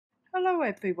Hello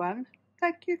everyone,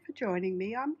 thank you for joining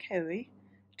me. I'm Kerry.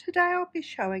 Today I'll be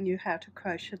showing you how to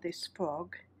crochet this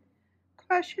frog.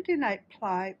 Crocheted in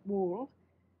 8-ply wool.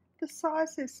 The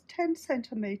size is 10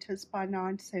 centimeters by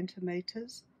 9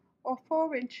 centimeters or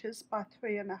 4 inches by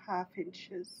 3.5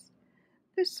 inches.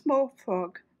 This small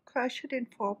frog, crocheted in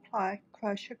 4-ply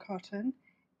crochet cotton,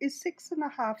 is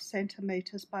 6.5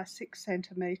 centimeters by 6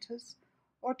 centimeters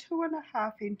or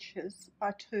 2.5 inches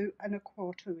by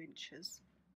 2.25 inches.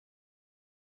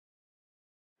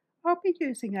 I'll be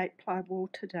using 8-ply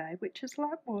wool today, which is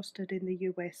light worsted in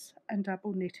the US and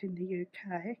double knit in the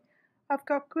UK. I've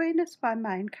got green as my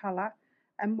main colour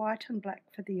and white and black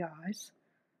for the eyes.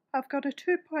 I've got a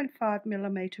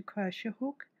 2.5mm crochet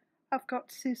hook. I've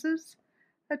got scissors,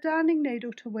 a darning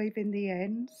needle to weave in the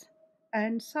ends,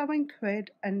 and sewing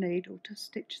thread and needle to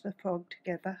stitch the frog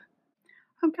together.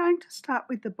 I'm going to start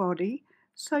with the body,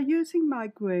 so using my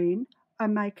green, I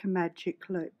make a magic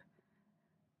loop.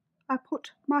 I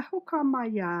put my hook on my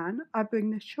yarn, I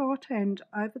bring the short end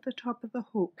over the top of the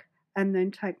hook and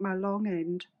then take my long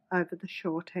end over the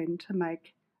short end to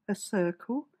make a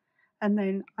circle, and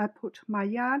then I put my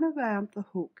yarn around the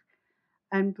hook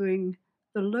and bring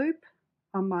the loop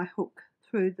on my hook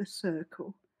through the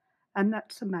circle, and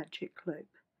that's a magic loop.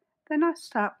 Then I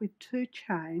start with 2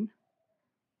 chain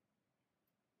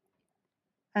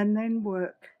and then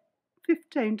work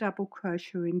 15 double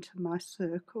crochet into my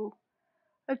circle.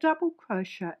 A double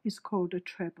crochet is called a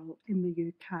treble in the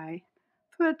UK.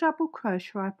 For a double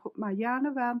crochet, I put my yarn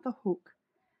around the hook,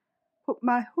 put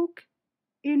my hook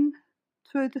in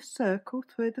through the circle,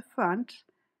 through the front,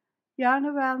 yarn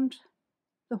around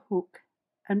the hook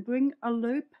and bring a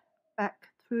loop back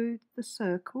through the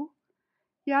circle,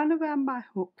 yarn around my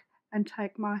hook and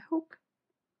take my hook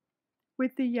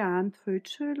with the yarn through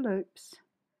 2 loops,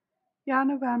 yarn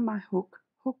around my hook,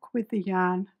 hook with the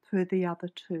yarn through the other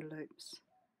 2 loops.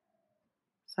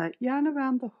 So yarn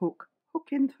around the hook, hook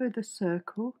in through the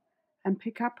circle and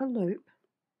pick up a loop,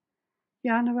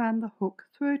 yarn around the hook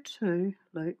through 2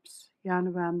 loops, yarn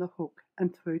around the hook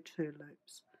and through 2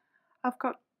 loops. I've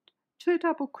got 2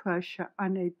 double crochet, I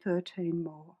need 13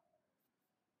 more.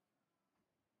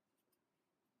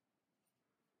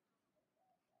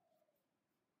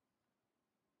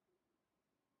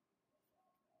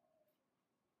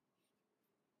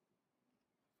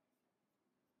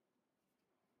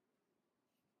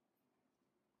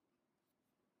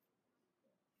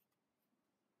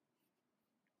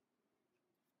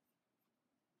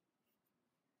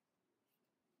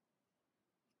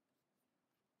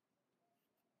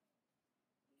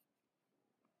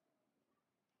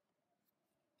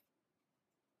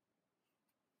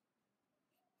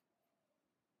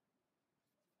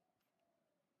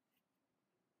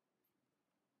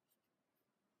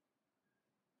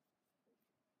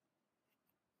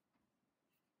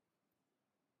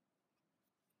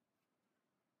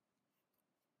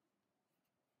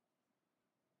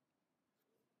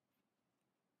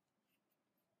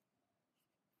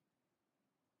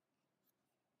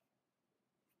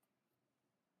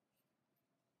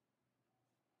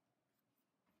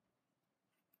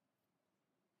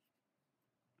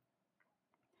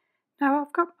 Now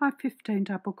I've got my 15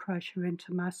 double crochet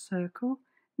into my circle.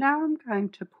 Now I'm going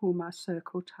to pull my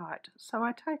circle tight. So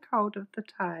I take hold of the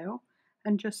tail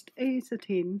and just ease it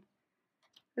in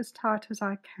as tight as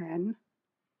I can.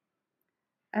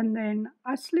 And then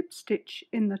I slip stitch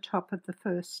in the top of the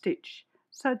first stitch.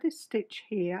 So this stitch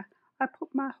here, I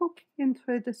put my hook in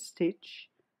through the stitch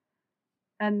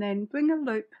and then bring a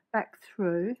loop back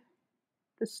through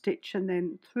the stitch and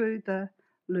then through the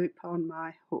loop on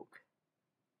my hook.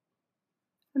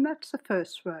 And that's the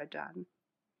first row done.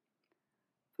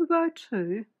 For row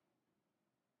 2,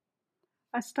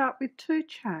 I start with 2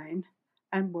 chain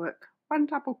and work 1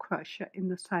 double crochet in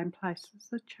the same place as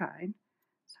the chain.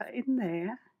 So in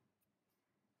there.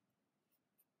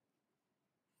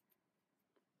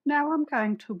 Now I'm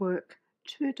going to work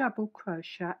 2 double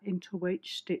crochet into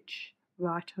each stitch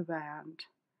right around.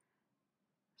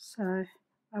 So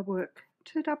I work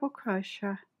 2 double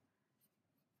crochet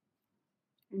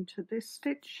into this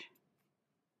stitch,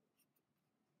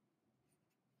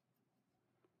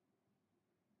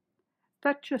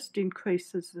 that just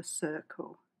increases the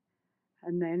circle,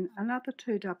 and then another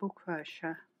 2 double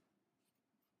crochet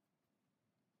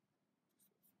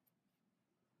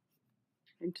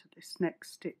into this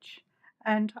next stitch,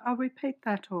 and I'll repeat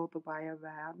that all the way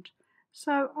around.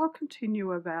 So I'll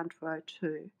continue around row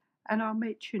 2 and I'll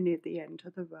meet you near the end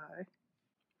of the row.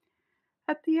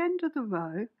 At the end of the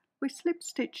row, we slip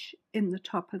stitch in the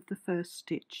top of the first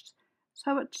stitch,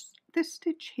 so it's this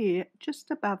stitch here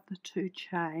just above the 2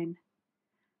 chain.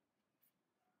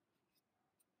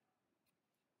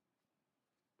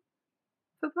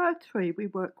 For row 3 we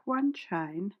work 1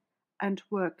 chain and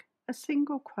work a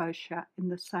single crochet in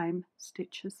the same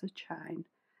stitch as the chain.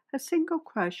 A single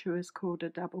crochet is called a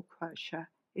double crochet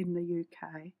in the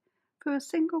UK. For a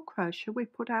single crochet we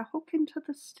put our hook into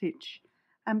the stitch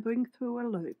and bring through a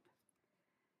loop.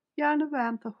 Yarn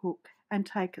around the hook and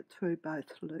take it through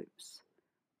both loops.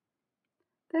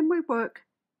 Then we work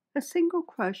a single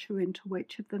crochet into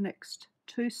each of the next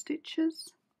 2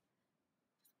 stitches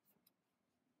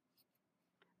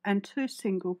and 2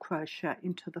 single crochet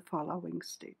into the following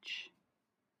stitch.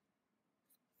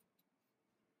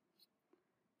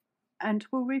 And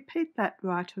we'll repeat that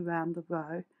right around the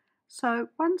row. So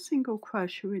 1 single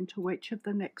crochet into each of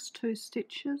the next 2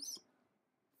 stitches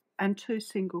and 2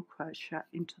 single crochet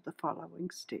into the following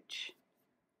stitch.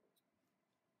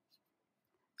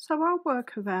 So I'll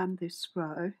work around this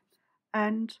row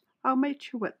and I'll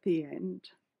meet you at the end.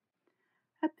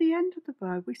 At the end of the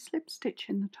row we slip stitch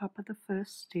in the top of the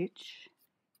first stitch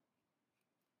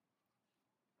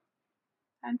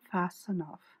and fasten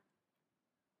off.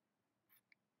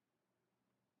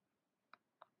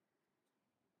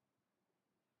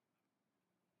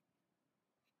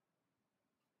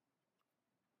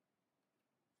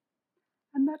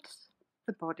 And that's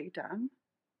the body done.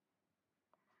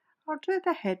 I'll do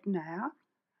the head now.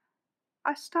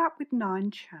 I start with 9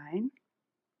 chain.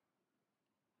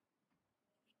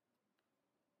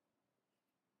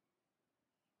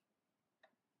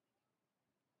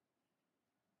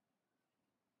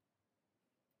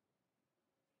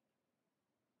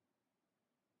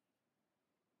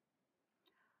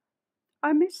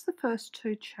 I miss the first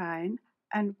 2 chain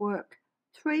and work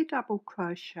 3 double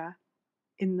crochet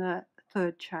in the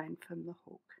 3rd chain from the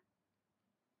hook.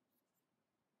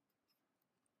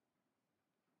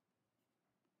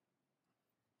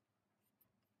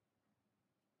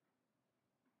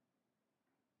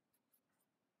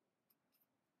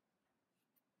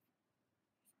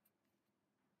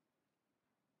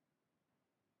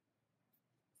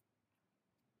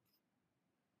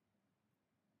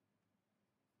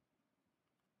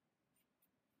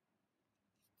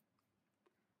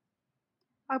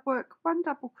 I work 1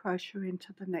 double crochet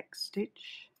into the next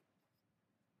stitch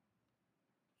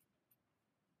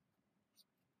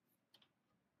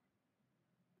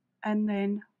and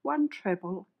then 1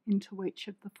 treble into each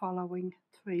of the following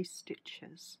 3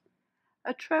 stitches.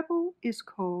 A treble is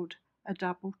called a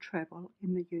double treble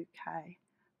in the UK.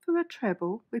 For a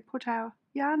treble we put our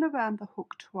yarn around the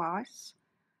hook twice,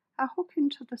 our hook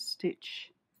into the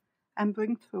stitch and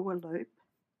bring through a loop,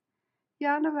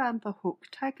 yarn around the hook,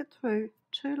 take it through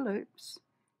 2 loops,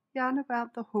 yarn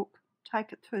around the hook,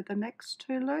 take it through the next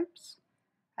 2 loops,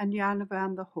 and yarn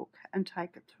around the hook and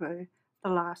take it through the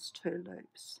last 2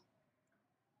 loops.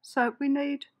 So we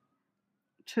need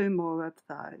 2 more of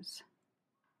those.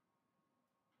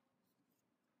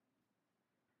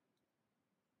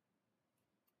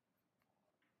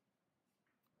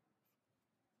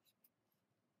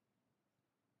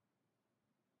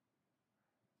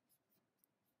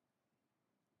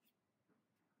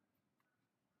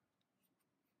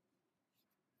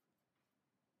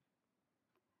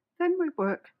 Then we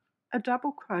work a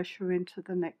double crochet into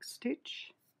the next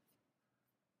stitch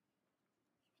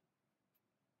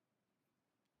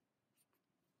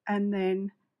and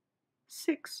then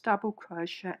 6 double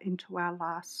crochet into our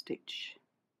last stitch.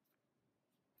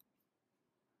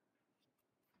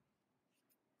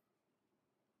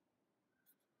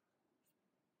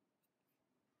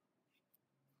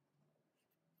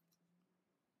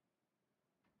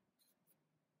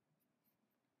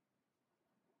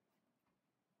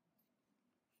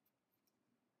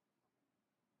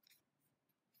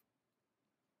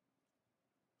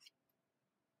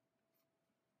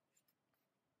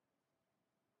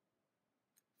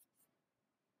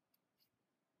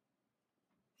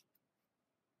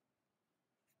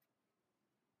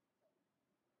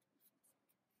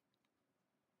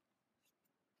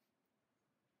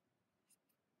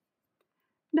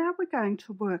 Now we're going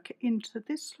to work into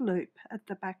this loop at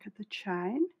the back of the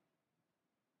chain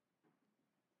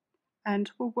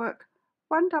and we'll work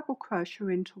 1 double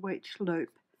crochet into each loop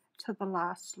to the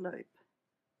last loop.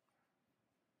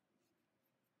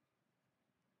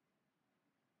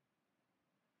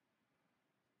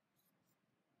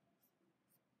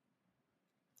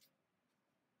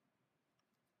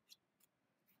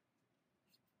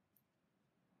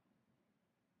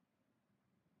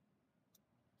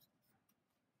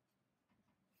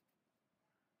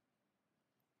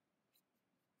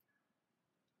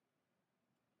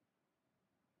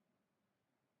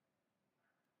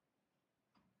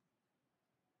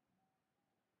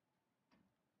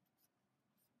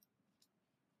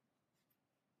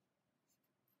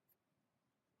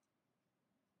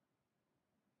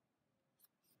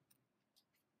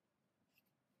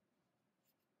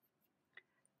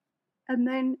 and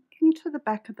then into the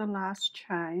back of the last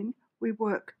chain we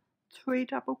work 3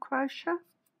 double crochet,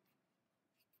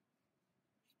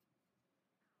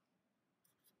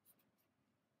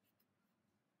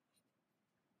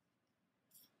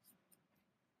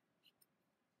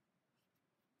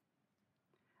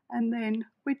 and then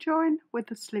we join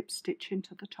with a slip stitch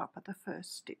into the top of the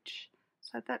first stitch.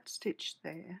 So that's stitch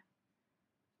there,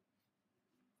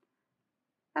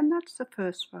 and that's the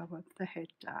first row of the head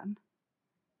done.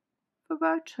 For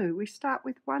row 2 we start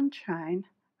with 1 chain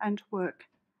and work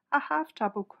a half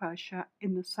double crochet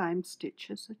in the same stitch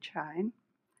as the chain.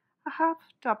 A half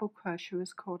double crochet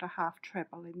is called a half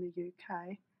treble in the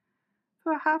UK.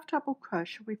 For a half double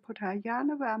crochet we put our yarn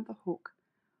around the hook,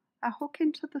 our hook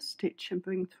into the stitch and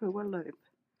bring through a loop,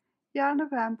 yarn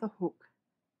around the hook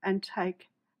and take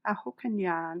our hook and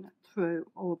yarn through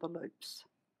all the loops.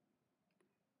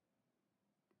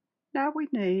 Now we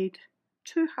need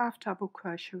 2 half double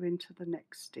crochet into the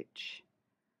next stitch.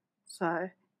 So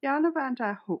yarn around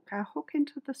our hook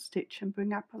into the stitch and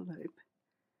bring up a loop,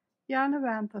 yarn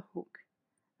around the hook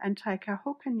and take our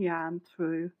hook and yarn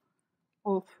through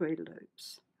all 3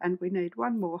 loops, and we need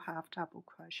 1 more half double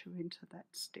crochet into that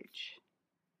stitch.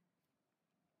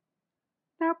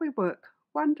 Now we work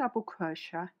 1 double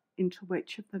crochet into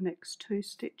each of the next 2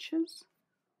 stitches,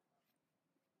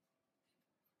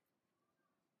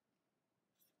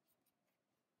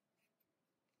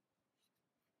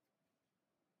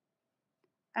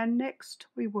 and next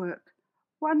we work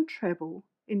 1 treble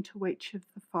into each of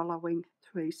the following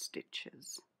 3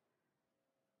 stitches.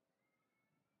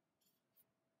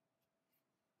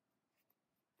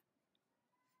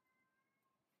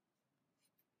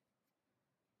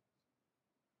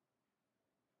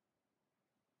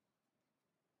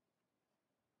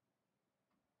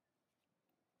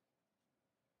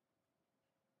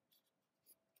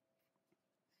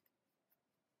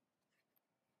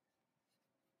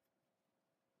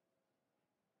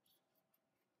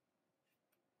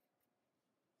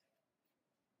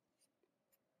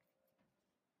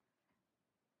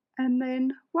 And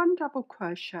then 1 double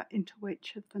crochet into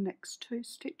each of the next 2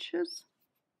 stitches.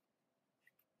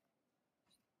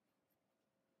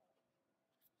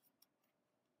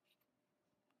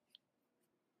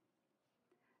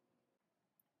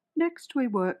 Next we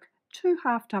work 2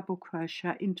 half double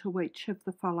crochet into each of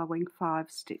the following 5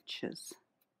 stitches.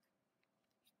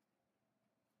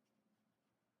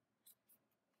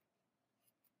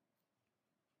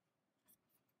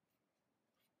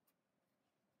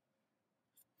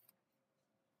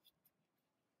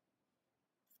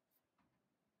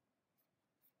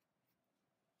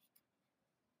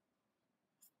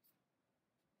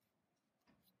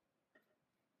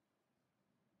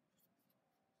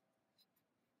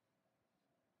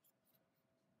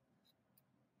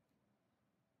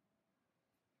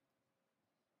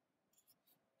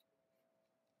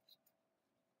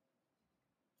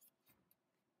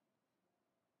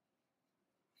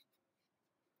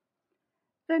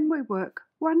 Then we work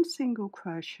 1 single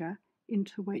crochet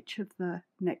into each of the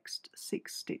next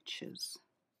 6 stitches.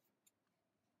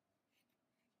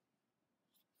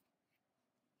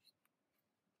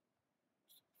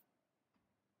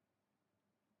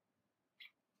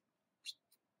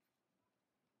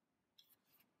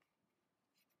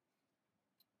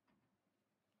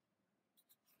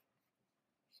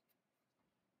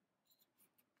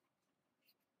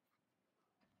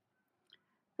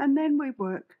 And then we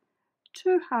work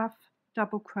 2 half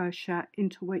double crochet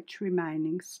into each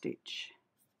remaining stitch.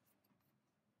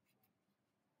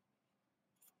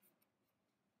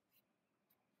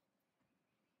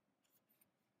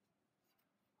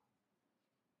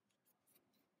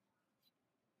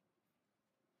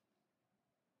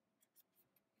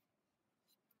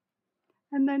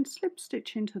 And then slip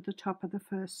stitch into the top of the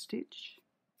first stitch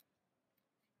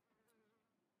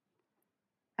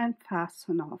and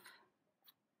fasten off.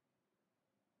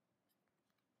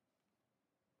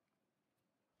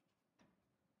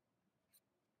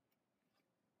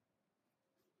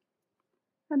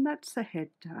 And that's the head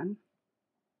done.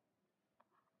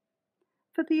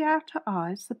 For the outer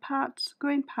eyes, the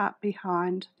green part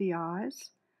behind the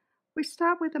eyes, we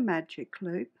start with a magic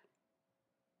loop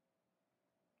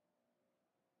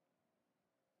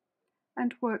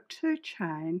and work 2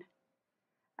 chain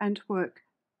and work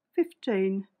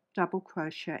 15 double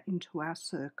crochet into our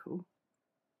circle.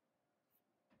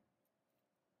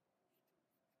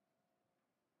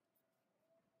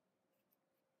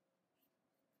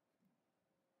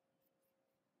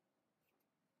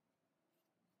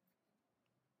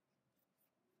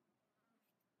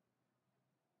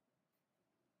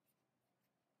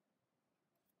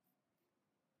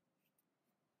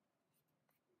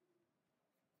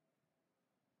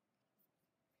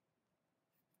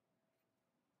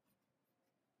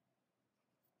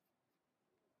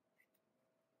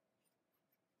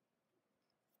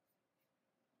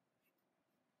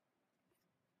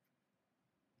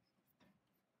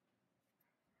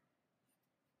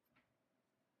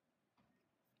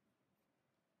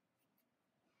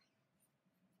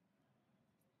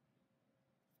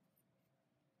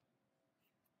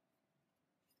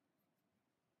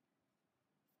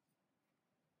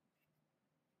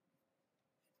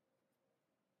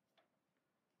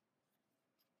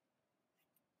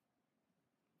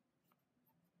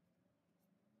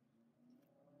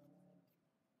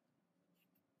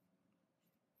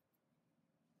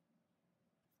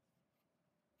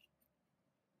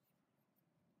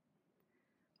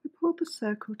 Pull the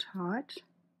circle tight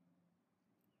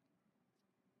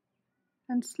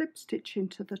and slip stitch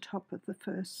into the top of the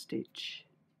first stitch.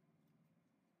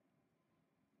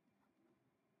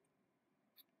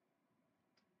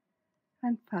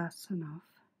 And fasten off.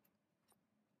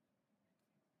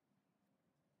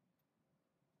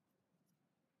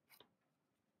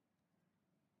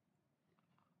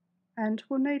 And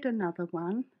we'll need another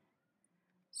one,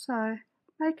 so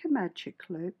make a magic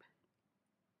loop,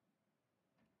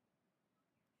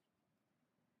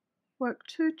 work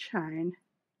 2 chain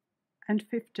and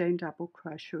 15 double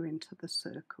crochet into the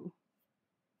circle.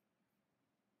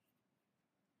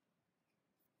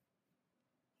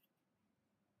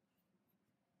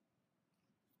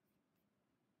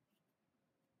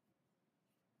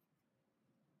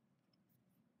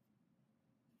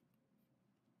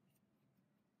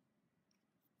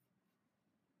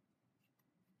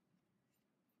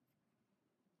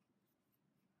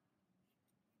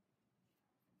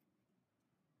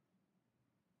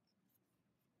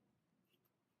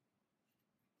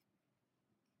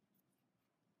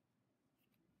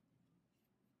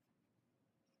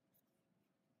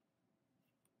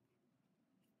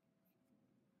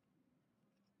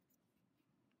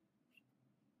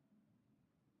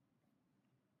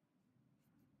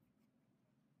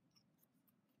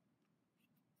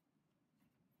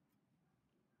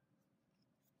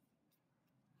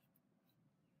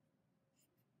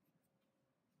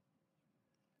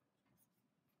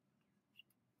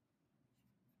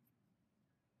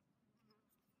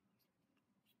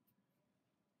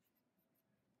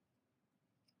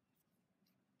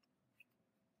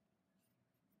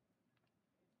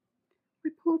 We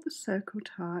pull the circle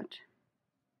tight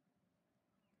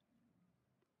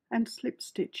and slip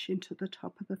stitch into the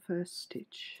top of the first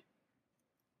stitch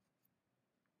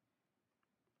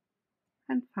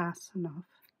and fasten off.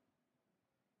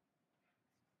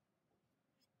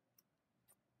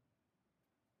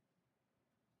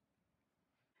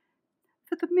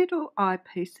 For the middle eye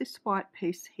piece, this white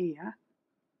piece here,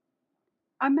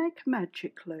 I make a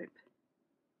magic loop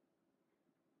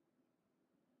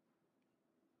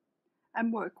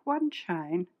and work 1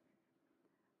 chain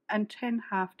and 10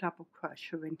 half double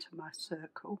crochet into my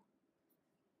circle.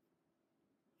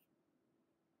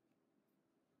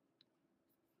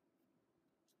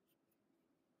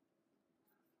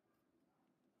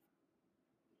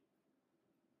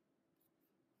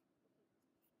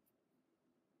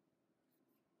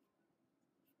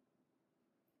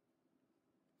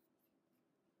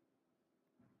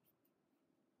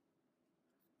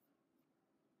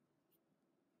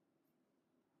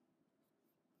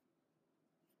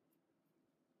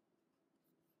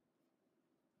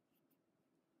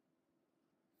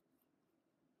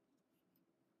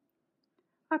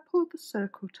 I pull the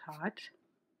circle tight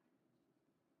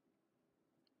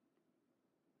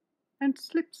and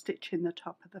slip stitch in the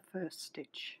top of the first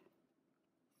stitch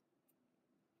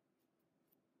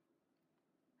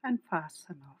and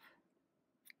fasten off.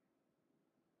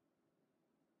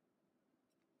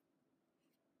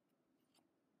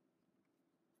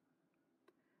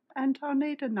 And I'll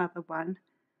need another one,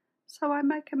 so I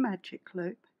make a magic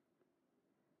loop,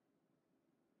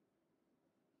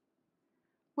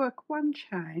 work 1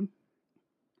 chain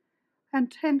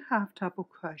and 10 half double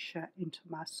crochet into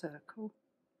my circle.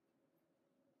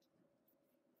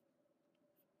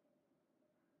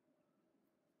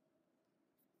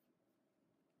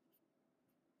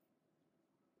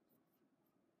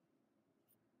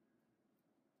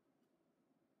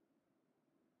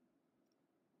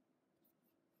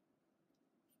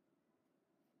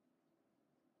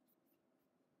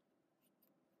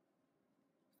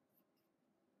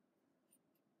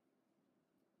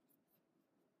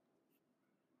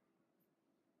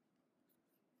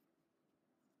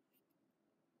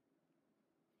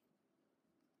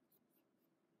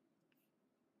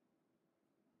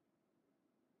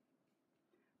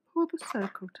 Pull the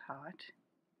circle tight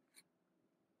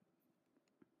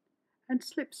and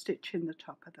slip stitch in the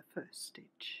top of the first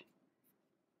stitch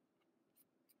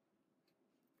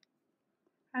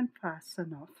and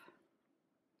fasten off.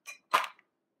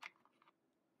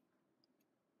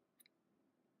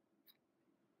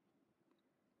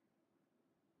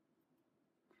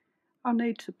 I'll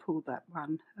need to pull that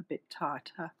one a bit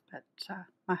tighter, but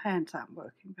my hands aren't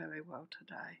working very well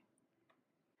today.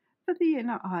 For the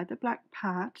inner eye, the black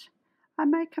part, I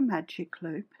make a magic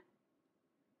loop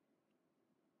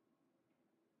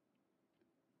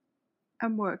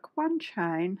and work 1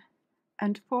 chain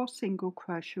and 4 single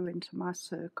crochet into my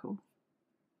circle.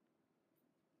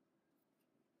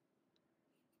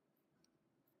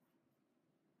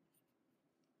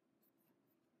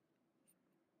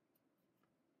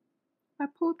 I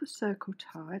pull the circle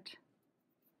tight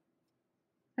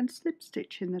and slip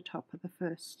stitch in the top of the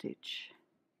first stitch.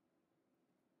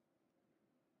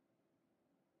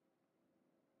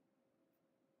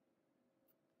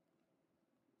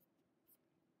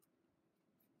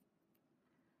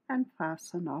 And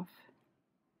fasten off.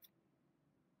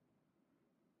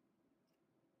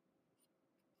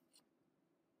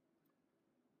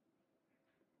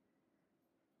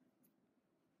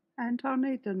 And I'll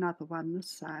need another one the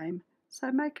same,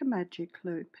 so make a magic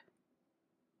loop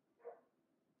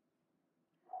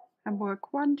and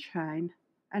work 1 chain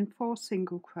and 4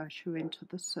 single crochet into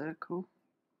the circle.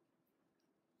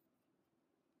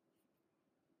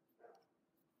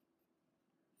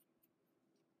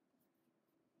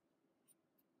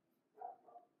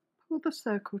 Pull the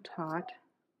circle tight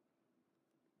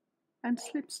and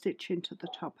slip stitch into the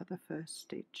top of the first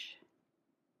stitch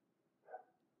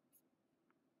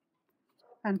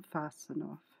and fasten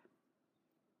off.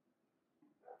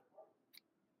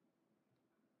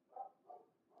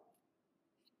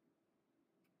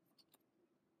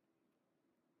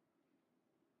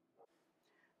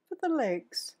 For the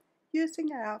legs,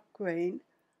 using our green,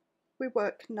 we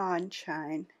work 9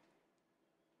 chain.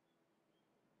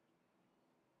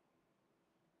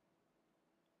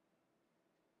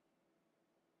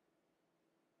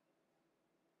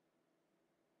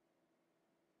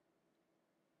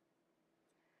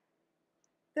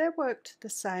 They're worked the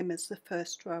same as the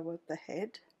first row of the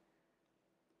head.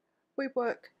 We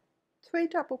work 3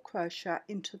 double crochet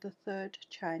into the 3rd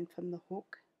chain from the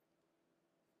hook,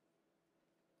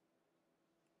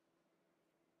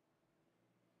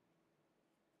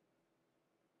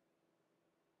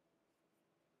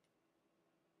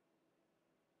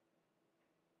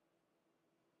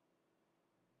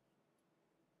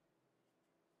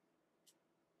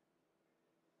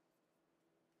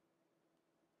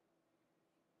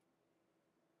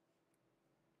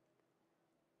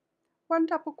 one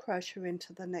double crochet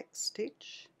into the next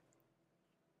stitch,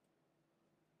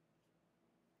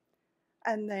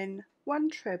 and then 1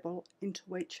 treble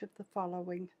into each of the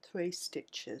following 3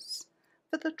 stitches.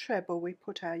 For the treble, we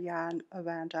put our yarn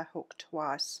around our hook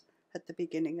twice at the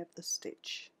beginning of the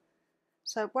stitch.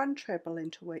 So 1 treble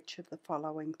into each of the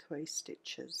following 3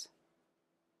 stitches.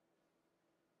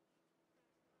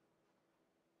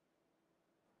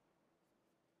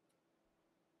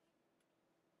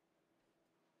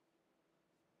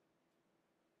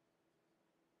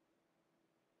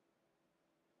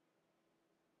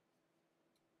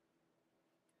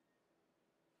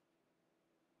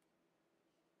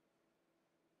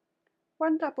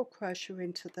 One double crochet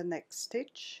into the next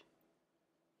stitch,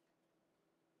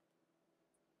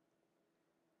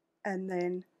 and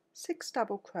then 6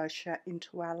 double crochet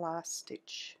into our last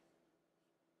stitch.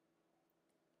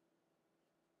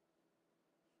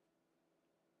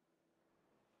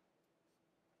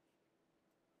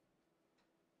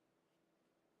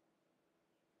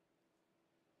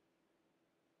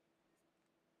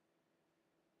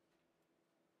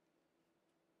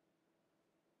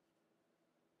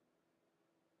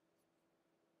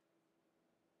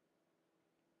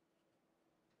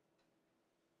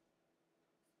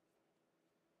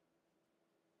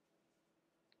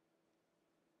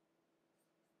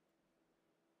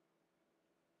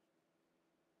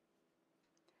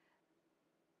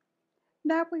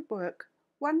 Now we work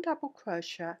 1 double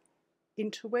crochet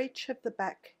into each of the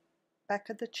back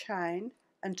of the chain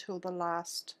until the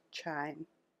last chain.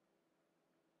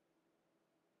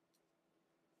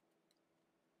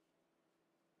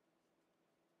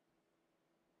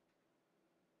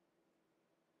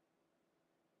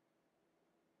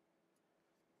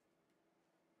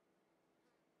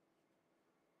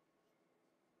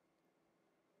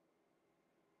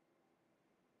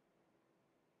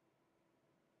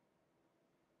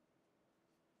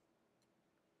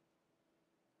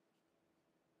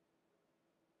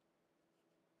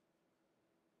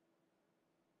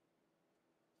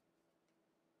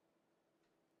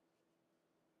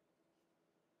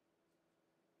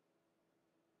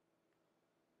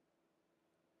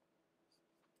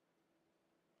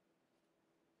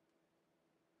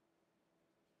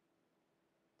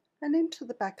 And into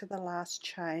the back of the last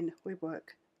chain we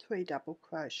work 3 double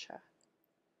crochet.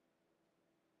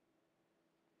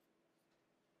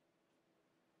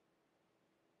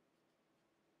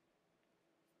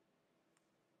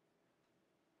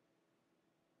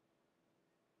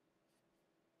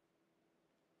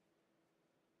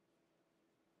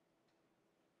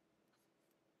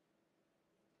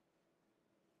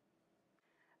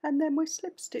 And then we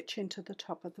slip stitch into the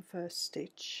top of the first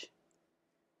stitch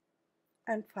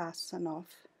and fasten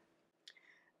off.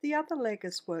 The other leg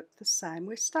is worked the same.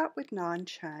 We start with 9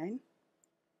 chain,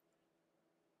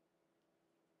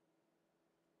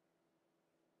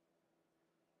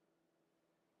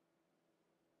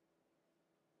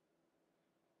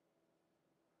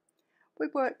 we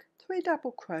work 3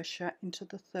 double crochet into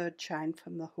the 3rd chain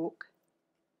from the hook,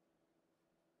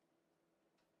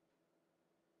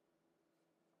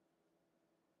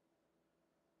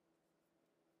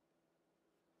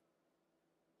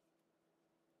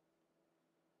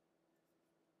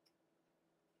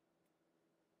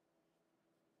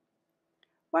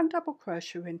 one double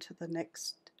crochet into the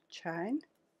next chain,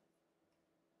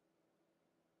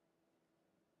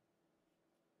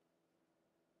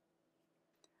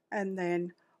 and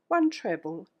then one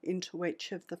treble into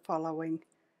each of the following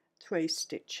 3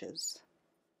 stitches.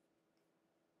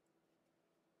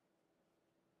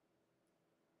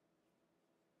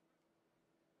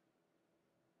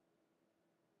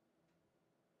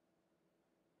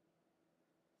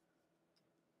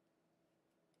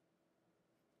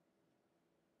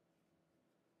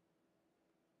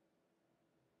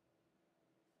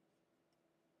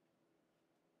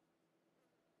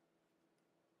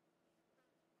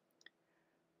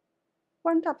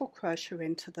 One double crochet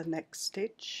into the next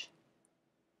stitch,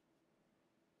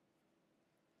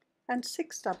 and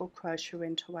 6 double crochet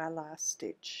into our last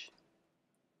stitch.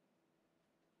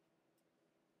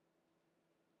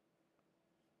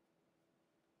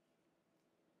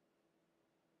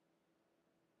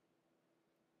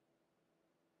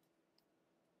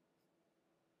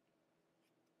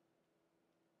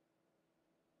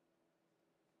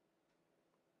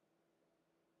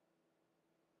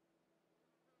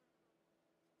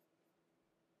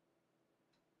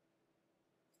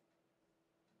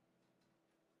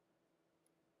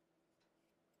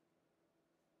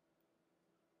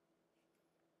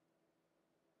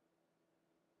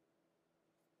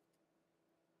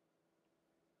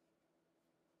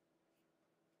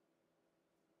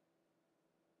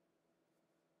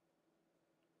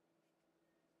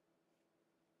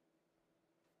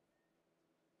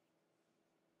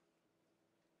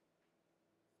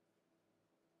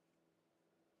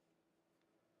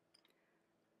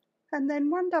 And then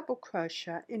one double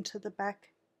crochet into the back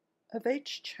of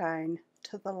each chain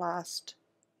to the last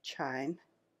chain.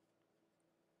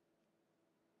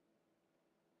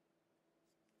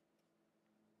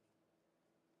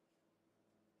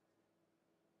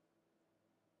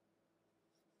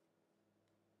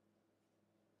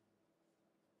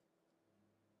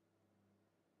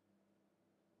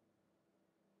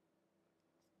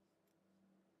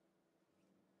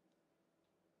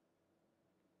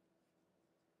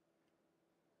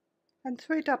 And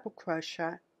 3 double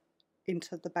crochet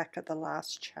into the back of the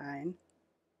last chain,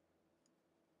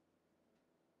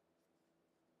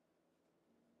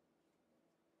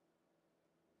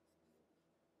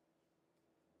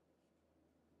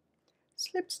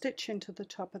 slip stitch into the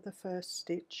top of the first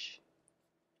stitch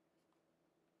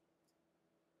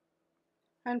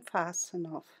and fasten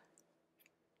off.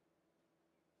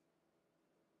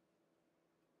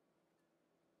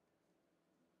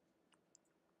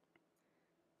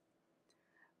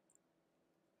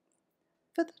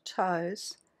 For the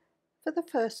toes, for the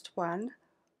first one,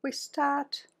 we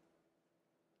start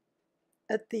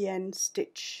at the end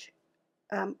stitch.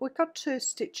 We've got 2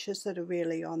 stitches that are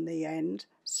really on the end,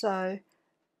 so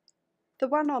the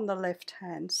one on the left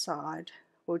hand side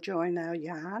will join our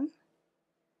yarn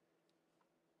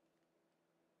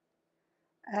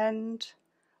and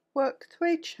work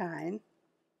 3 chain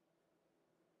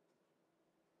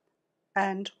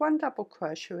and 1 double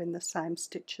crochet in the same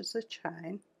stitch as the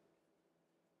chain,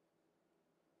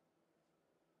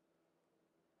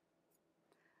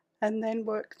 and then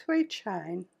work 3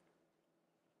 chain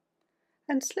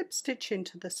and slip stitch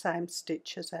into the same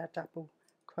stitch as our double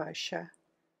crochet.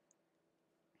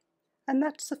 And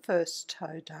that's the first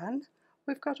toe done.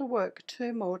 We've got to work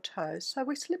 2 more toes, so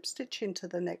we slip stitch into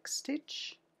the next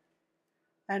stitch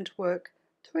and work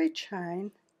 3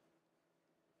 chain,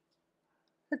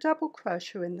 a double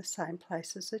crochet in the same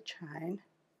place as the chain,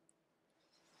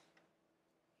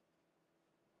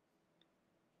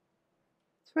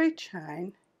 three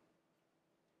chain,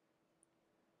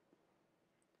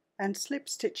 and slip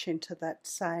stitch into that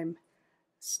same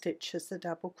stitch as the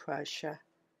double crochet,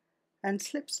 and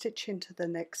slip stitch into the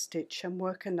next stitch and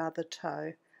work another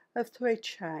toe of 3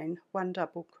 chain, 1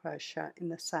 double crochet in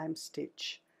the same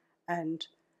stitch, and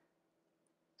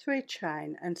 3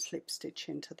 chain and slip stitch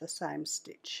into the same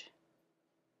stitch.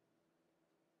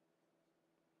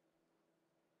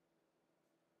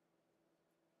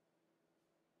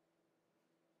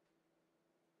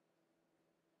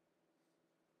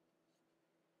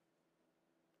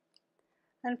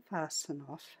 and fasten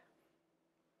off.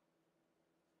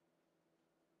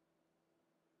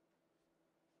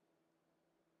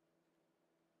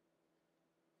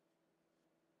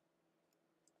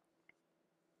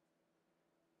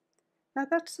 Now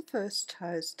that's the first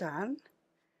toes done.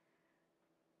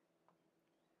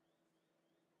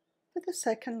 For the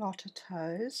second lot of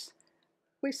toes,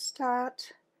 we've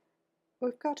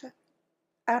got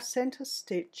our centre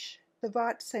stitch, the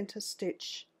right centre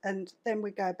stitch, and then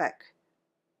we go back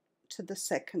to the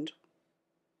second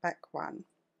back one.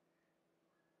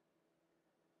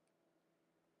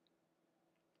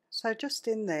 So just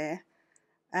in there,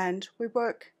 and we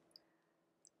work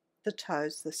the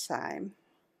toes the same.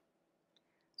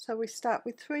 So we start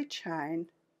with 3 chain,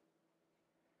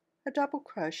 a double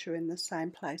crochet in the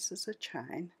same place as a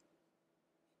chain,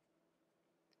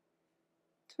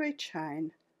 3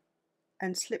 chain,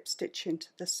 and slip stitch into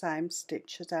the same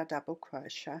stitch as our double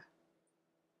crochet,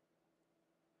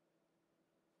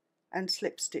 and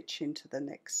slip stitch into the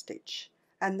next stitch,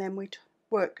 and then we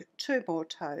work 2 more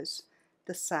toes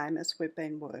the same as we've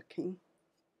been working.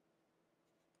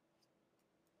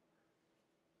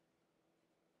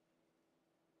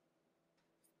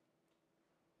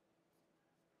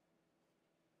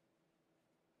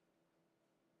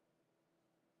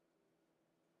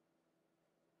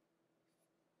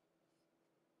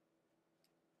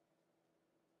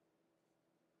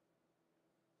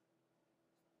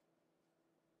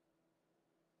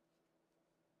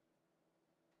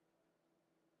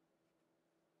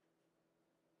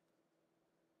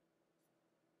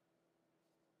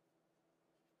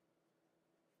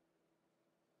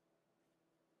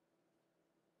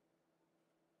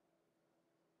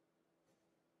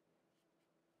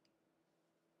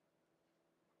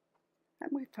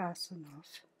 And we fasten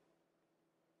off.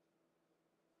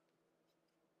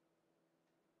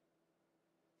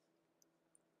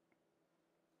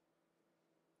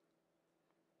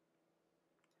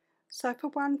 So for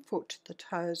one foot, the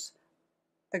toes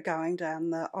are going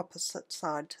down the opposite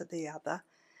side to the other.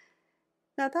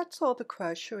 Now that's all the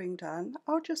crocheting done.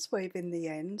 I'll just weave in the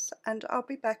ends and I'll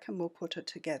be back and we'll put it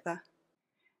together.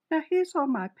 Now here's all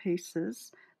my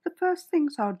pieces. The first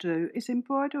things I'll do is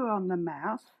embroider on the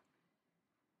mouth.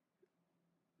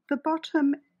 The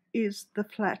bottom is the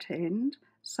flat end,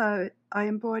 so I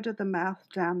embroider the mouth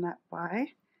down that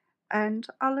way, and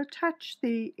I'll attach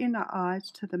the inner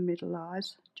eyes to the middle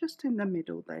eyes, just in the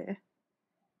middle there.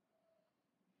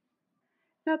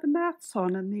 Now the mouth's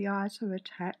on and the eyes are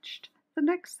attached. The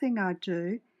next thing I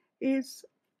do is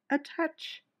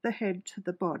attach the head to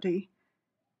the body,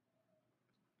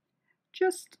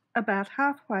 just about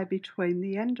halfway between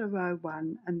the end of row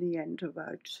 1 and the end of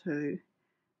row 2.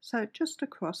 So just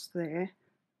across there.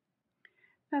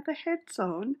 Now the head's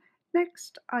on.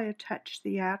 Next I attach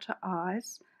the outer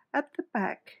eyes at the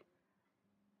back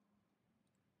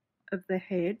of the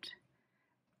head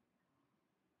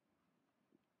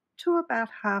to about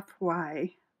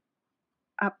halfway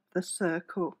up the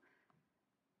circle.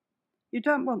 You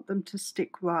don't want them to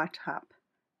stick right up.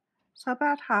 So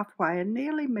about halfway and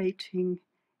nearly meeting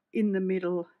in the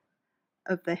middle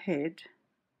of the head,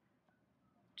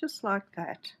 just like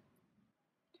that.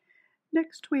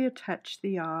 Next we attach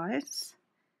the eyes.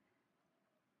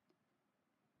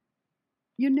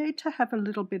 You need to have a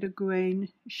little bit of green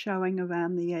showing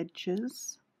around the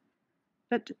edges,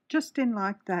 but just in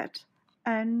like that,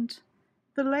 and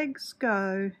the legs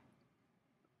go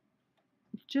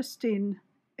just in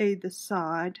either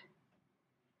side,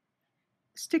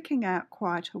 sticking out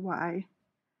quite a way,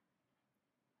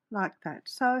 like that.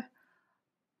 So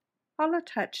I'll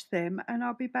attach them and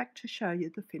I'll be back to show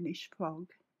you the finished frog.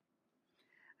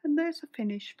 And there's a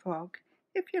finished frog.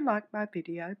 If you like my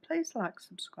video, please like,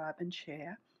 subscribe and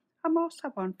share. I'm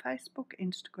also on Facebook,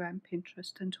 Instagram,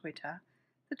 Pinterest and Twitter.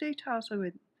 The details are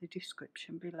in the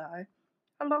description below,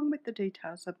 along with the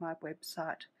details of my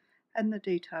website and the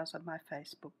details of my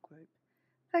Facebook group.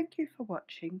 Thank you for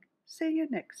watching. See you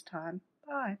next time.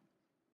 Bye.